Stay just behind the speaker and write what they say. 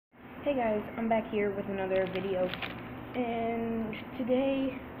Hey guys, I'm back here with another video, and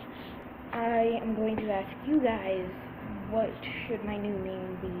today I am going to ask you guys what should my new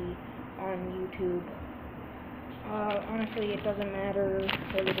name be on YouTube. Honestly, it doesn't matter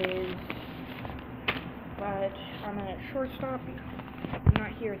what it is, but I'm at shortstop. I'm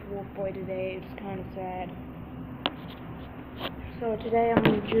not here with Wolf Boy today, it's kind of sad. So today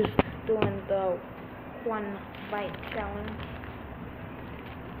I'm just doing the 1 bite challenge.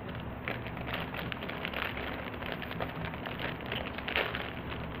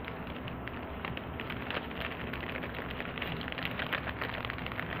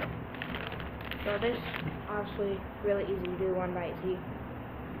 So this obviously really easy to do 1 bite, see?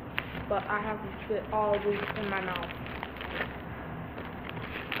 But I have to fit all of these in my mouth.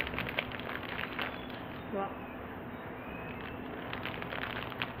 Well,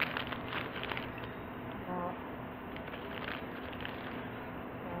 alright.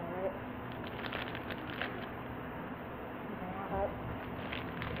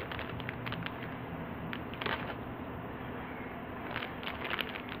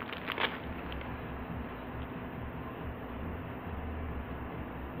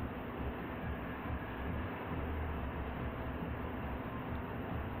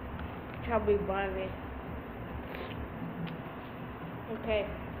 Chubby bunny. Okay,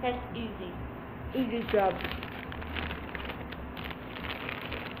 that's easy. Easy job.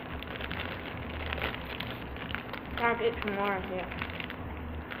 I'll get some more here.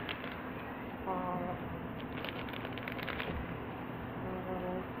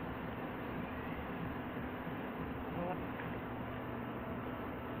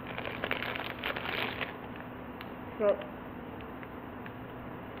 So,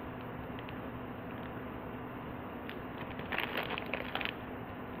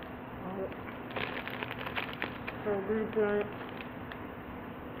 replay.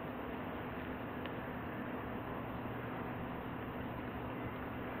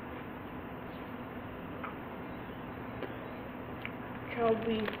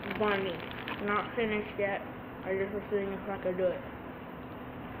 Chubby bunny. Not finished yet. I just was seeing if I could do it.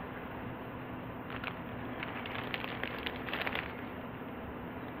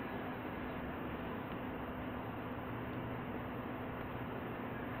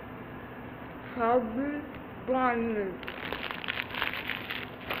 Chubby bunny.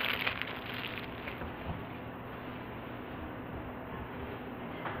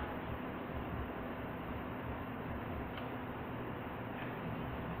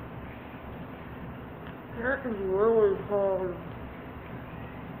 That is really hard.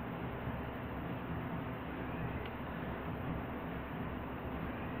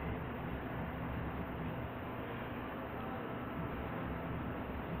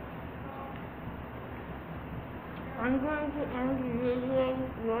 I'm going to end the video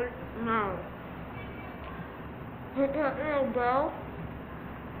right now. Hit that little bell,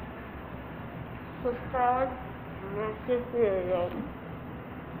 subscribe, and that's this video.